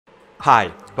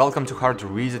Hi, welcome to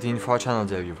HardReset.Info channel,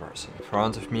 dear viewers. In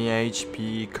front of me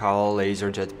HP Color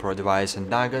LaserJet Pro device,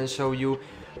 and I'm gonna show you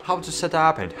how to set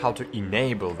up and how to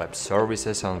enable web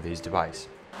services on this device.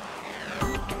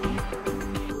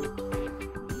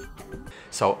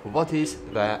 So what is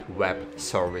the web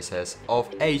services of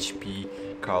HP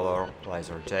Color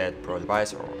LaserJet Pro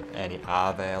device or any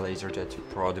other LaserJet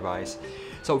Pro device?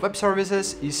 So web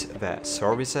services is the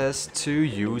services to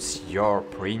use your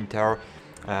printer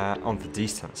on the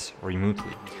distance,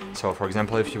 remotely. So for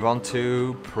example, if you want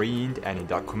to print any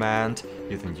document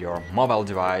using your mobile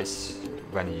device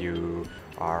when you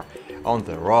are on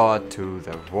the road to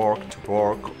work,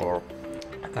 or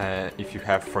if you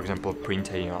have, for example,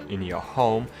 printer in your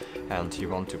home and you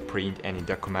want to print any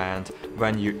document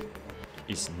when you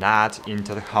is not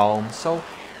into the home, so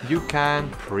you can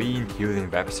print using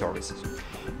web services.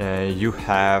 You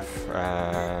have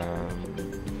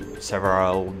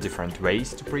several different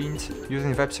ways to print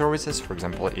using web services. For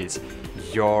example, it's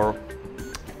your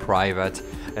private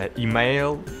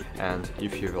email, and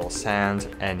if you will send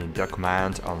any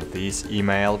document on this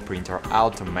email, printer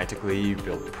automatically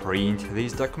will print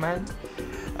this document.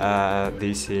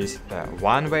 This is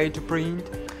one way to print.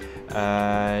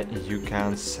 You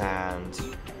can send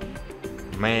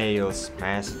mails,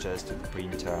 messages to the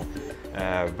printer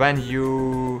when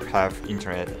you have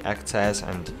internet access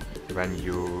and when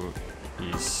you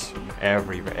is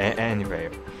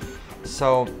anywhere.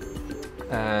 So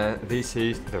this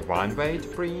is the one way to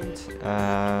print.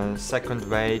 Second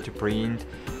way to print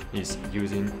is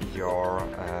using your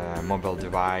mobile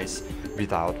device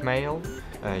without mail.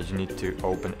 You need to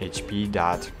open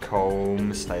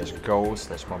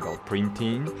hp.com/go/mobile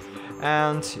printing,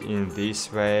 and in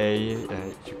this way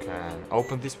you can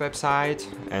open this website,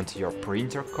 enter your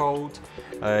printer code.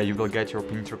 You will get your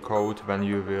printer code when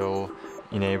you will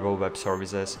enable web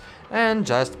services, and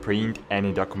just print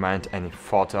any document, any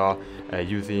photo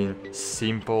using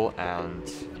simple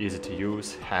and easy to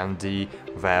use handy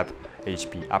web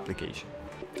HP application.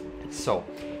 So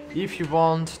if you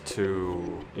want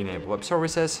to enable web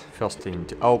services, first you need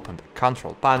to open the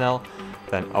control panel,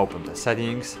 then open the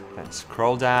settings, then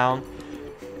scroll down,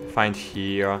 find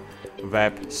here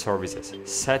web services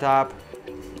setup,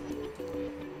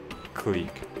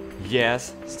 click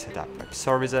yes, set up web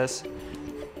services,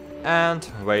 and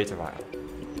wait a while.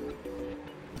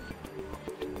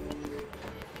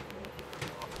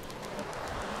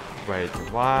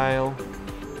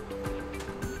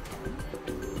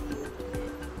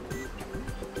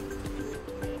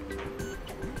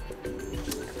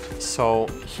 So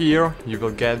here you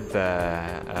will get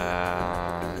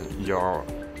your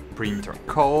printer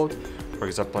code. For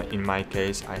example, in my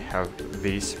case, I have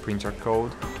this printer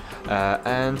code,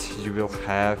 and you will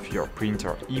have your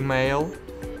printer email.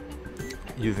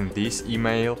 Using this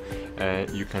email,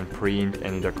 you can print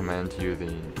any document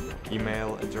using your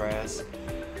email address,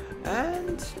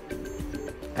 and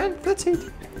that's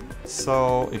it.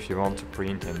 So if you want to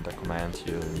print any document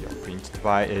using your print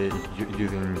device,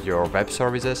 using your web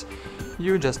services,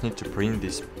 you just need to print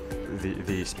this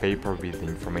paper with the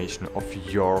information of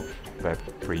your web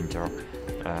printer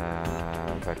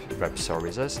web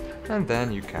services, and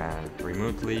then you can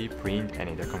remotely print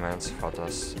any documents,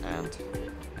 photos, and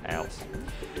else.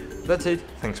 That's it.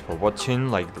 Thanks for watching.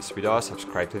 Like this video,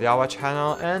 subscribe to our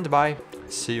channel, and bye.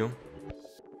 See you.